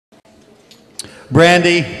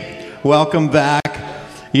Brandy, welcome back.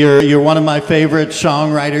 You're one of my favorite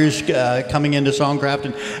songwriters coming into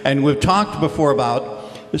Songcraft, and we've talked before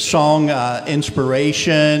about song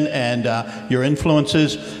inspiration and your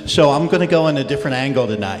influences. So I'm going to go in a different angle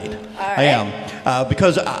tonight. All right. I am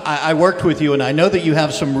because I worked with you, and I know that you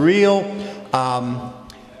have some real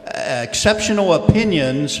exceptional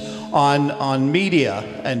opinions on media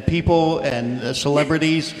and people and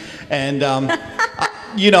celebrities, and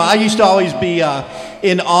you know, I used to always be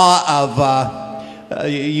in awe of.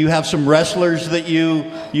 You have some wrestlers that you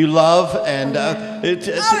love, and oh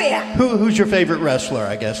yeah. Who's your favorite wrestler?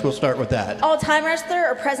 I guess we'll start with that. All-time wrestler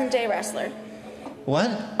or present-day wrestler?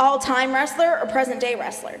 What? All-time wrestler or present-day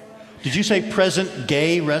wrestler? Did you say present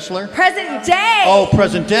gay wrestler? Present day. Oh,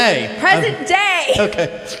 present day. Present day.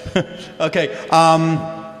 Okay. Okay.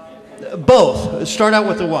 Both. Start out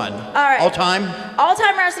with the one. All right. All time?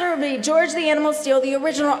 All-time wrestler would be George the Animal Steele, the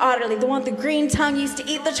original Otterly, the one with the green tongue used to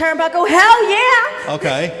eat the turnbuckle. Hell yeah!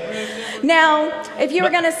 Okay. Now, if you were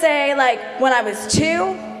going to say, like, when I was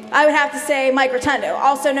 2, I would have to say Mike Rotundo,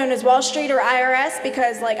 also known as Wall Street or IRS,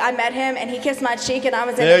 because, like, I met him and he kissed my cheek and I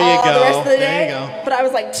was in awe the rest of the day. There you go. But I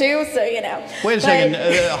was like 2, so, you know. Wait a second.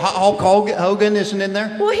 Hulk Hogan isn't in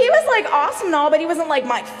there? Well, he was, like, awesome and all, but he wasn't, like,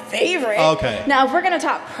 my favorite. Okay. Now, if we're going to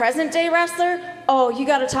talk present-day wrestler, oh, you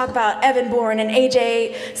got to talk about Evan Bourne and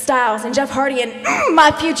AJ Styles and Jeff Hardy and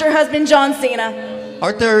my future husband, John Cena.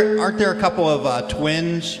 Aren't there a couple of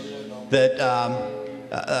twins that...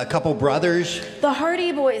 a couple brothers? The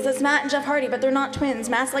Hardy boys. That's Matt and Jeff Hardy, but they're not twins.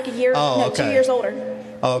 Matt's like 2 okay. years older.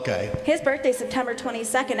 Okay. His birthday's September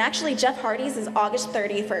 22nd. Actually, Jeff Hardy's is August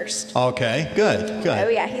 31st. Okay, good. Oh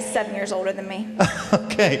yeah, he's 7 years older than me.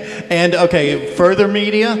 Okay, and okay, further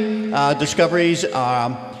media discoveries,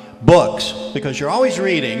 books, because you're always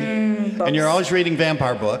reading, books. and you're always reading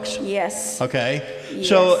vampire books. Yes. Okay, yes.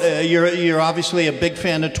 So you're obviously a big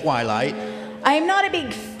fan of Twilight. I am not a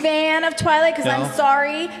big fan of Twilight because I'm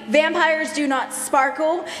sorry. Vampires do not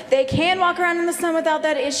sparkle. They can walk around in the sun without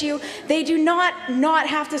that issue. They do not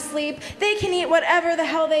have to sleep. They can eat whatever the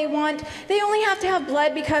hell they want. They only have to have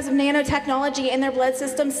blood because of nanotechnology in their blood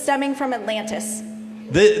system stemming from Atlantis.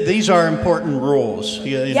 These are important rules.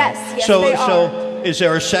 You know. Yes, so, they are. So is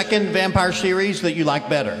there a second vampire series that you like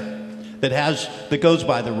better, that goes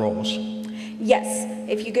by the rules? Yes.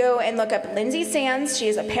 If you go and look up Lindsay Sands, she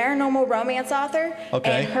is a paranormal romance author,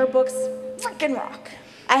 okay. and her books freaking rock.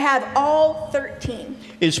 I have all 13.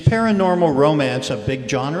 Is paranormal romance a big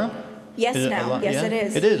genre? Yes, now. Yes, it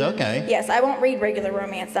is. It is, okay. Yes, I won't read regular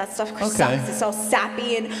romance. That stuff sucks. It's all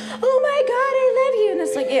sappy and, oh my God, I love you. And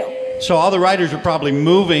it's like, ew. So all the writers are probably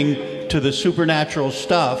moving to the supernatural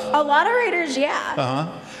stuff. A lot of writers, yeah.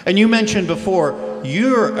 Uh-huh. And you mentioned before,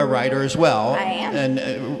 you're a writer as well. I am.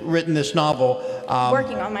 And written this novel.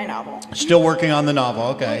 Working on my novel. Still working on the novel,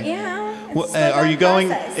 okay. Yeah. Are you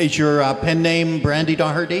going, is your pen name Brandy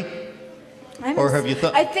Daugherty? Or have you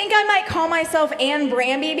thought? I think I might call myself Ann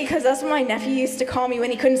Brandy because that's what my nephew used to call me when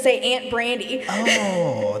he couldn't say Aunt Brandy.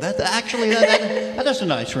 Oh, that has a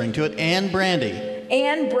nice ring to it. Ann Brandy.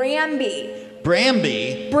 Ann Bramby.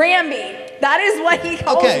 Bramby? Bramby. That is what he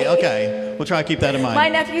calls me. Okay. We'll try to keep that in mind. My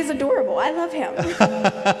nephew's adorable. I love him.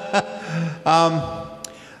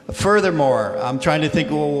 Furthermore, I'm trying to think,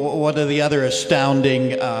 what are the other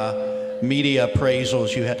astounding media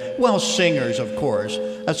appraisals you had? Well, singers, of course.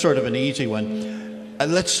 That's sort of an easy one.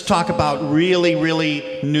 Let's talk about really,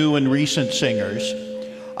 really new and recent singers.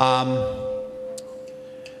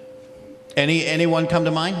 Anyone come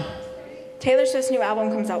to mind? Taylor Swift's new album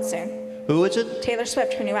comes out soon. Who is it? Taylor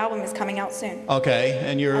Swift. Her new album is coming out soon. Okay,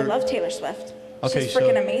 and you're... I love Taylor Swift. Okay, She's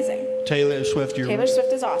freaking amazing. Taylor Swift, Taylor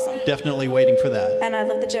Swift is awesome. Definitely waiting for that. And I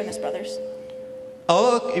love the Jonas Brothers.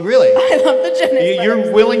 Oh, really? I love the Jonas Brothers.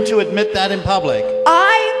 You're willing to admit that in public?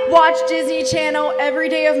 I watch Disney Channel every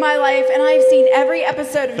day of my life, and I've seen every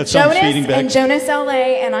episode of Jonas and Jonas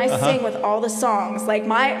LA, and I sing with all the songs. Like,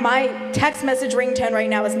 my text message ringtone right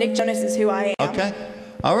now is Nick Jonas is who I am. Okay.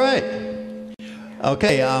 All right.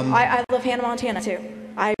 Okay. I love Hannah Montana, too.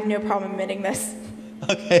 I have no problem admitting this.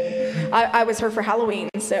 Okay. I was her for Halloween,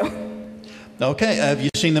 so. Okay. Have you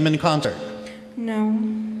seen them in concert? No.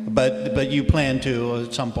 But you plan to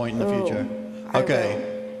at some point in the future?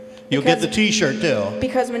 Okay. You'll get the T-shirt, too.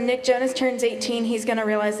 Because when Nick Jonas turns 18, he's going to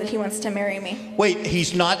realize that he wants to marry me. Wait,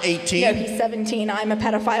 he's not 18? No, he's 17. I'm a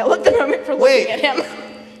pedophile at the moment for looking at him.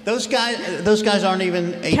 Those guys aren't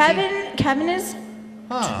even 18? Kevin is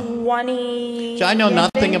 20. So I know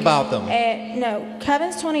nothing about them. No,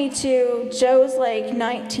 Kevin's 22, Joe's like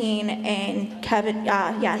 19, and Kevin, Nick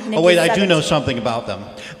oh wait, is 17. I do know something about them.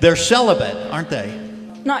 They're celibate, aren't they?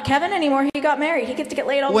 Not Kevin anymore. He got married. He gets to get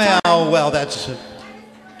laid all the time. Well, that's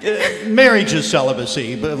marriage is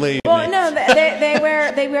celibacy, believe me. Well, no,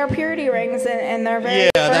 they wear purity rings, and they're very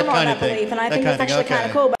firm on that belief, and I think it's actually kind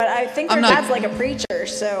of cool. But I think their dad's like a preacher,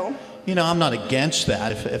 so. You know, I'm not against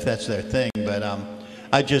that if that's their thing, but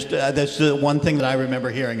I just that's the one thing that I remember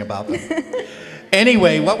hearing about them.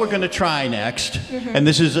 Anyway, what we're going to try next, and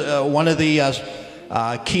this is one of the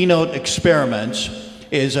Keynote experiments,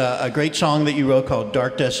 is a great song that you wrote called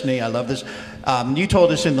 "Dark Destiny." I love this. You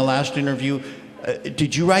told us in the last interview.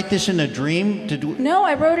 Did you write this in a dream? No,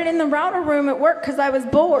 I wrote it in the router room at work because I was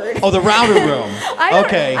bored. Oh, the router room.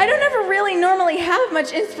 Okay. I don't ever really normally have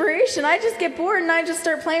much inspiration. I just get bored and I just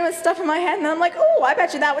start playing with stuff in my head, and then I'm like, oh, I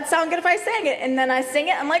bet you that would sound good if I sang it. And then I sing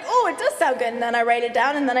it, I'm like, oh, it does sound good. And then I write it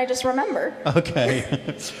down, and then I just remember. Okay.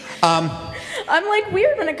 I'm like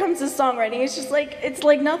weird when it comes to songwriting. It's just like, it's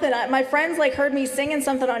like nothing. My friends like heard me singing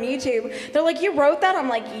something on YouTube. They're like, you wrote that? I'm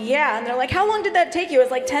like, yeah. And they're like, how long did that take you? It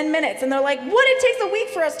was like 10 minutes. And they're like, what? It takes a week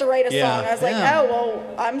for us to write a song. I was like, oh,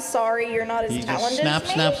 well, I'm sorry, you're not as talented as me.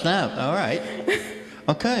 Snap. All right.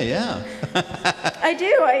 Okay, yeah. I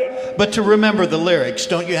do. But to remember the lyrics,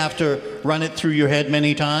 don't you have to run it through your head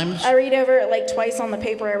many times? I read over it like twice on the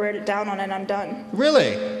paper I wrote it down on, and I'm done.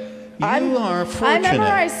 Really? You are fortunate. I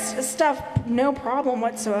memorize stuff no problem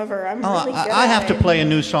whatsoever. I'm really good at it. I have to play a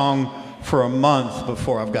new song for a month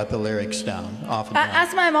before I've got the lyrics down.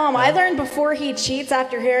 Ask my mom. I learned Before He Cheats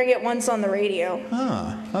after hearing it once on the radio.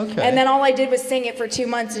 Okay. And then all I did was sing it for 2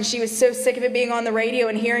 months, and she was so sick of it being on the radio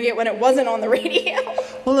and hearing it when it wasn't on the radio.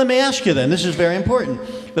 Well, let me ask you then. This is very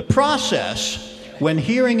important. The process when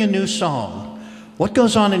hearing a new song, what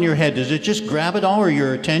goes on in your head? Does it just grab it all, or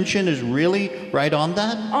your attention is really right on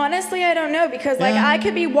that? Honestly, I don't know, because like I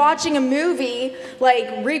could be watching a movie like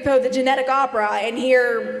Repo, the Genetic Opera, and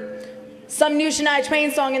hear some new Shania Twain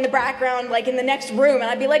song in the background, like in the next room, and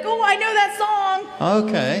I'd be like, oh, I know that song.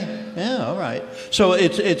 Okay, yeah, all right. So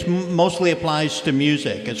it's mostly applies to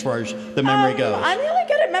music as far as the memory goes. I'm really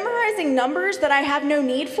good at memorizing numbers that I have no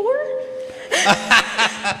need for.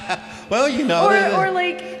 Well, you know, or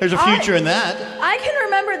like, there's a future in that. I can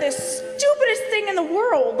remember the stupidest thing in the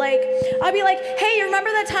world. Like, I'll be like, hey, you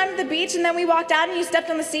remember that time at the beach, and then we walked out and you stepped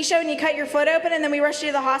on the seashell and you cut your foot open, and then we rushed you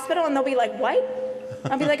to the hospital, and they'll be like, what?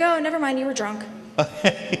 I'll be like, oh, never mind, you were drunk.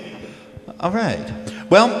 All right.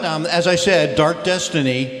 Well, as I said, Dark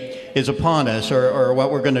Destiny is upon us, or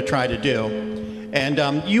what we're going to try to do.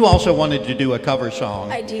 And you also wanted to do a cover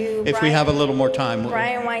song. I do. If we have a little more time.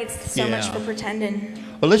 Brian White's So Much for Pretending.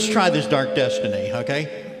 Well, let's try this Dark Destiny,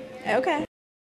 okay? Okay.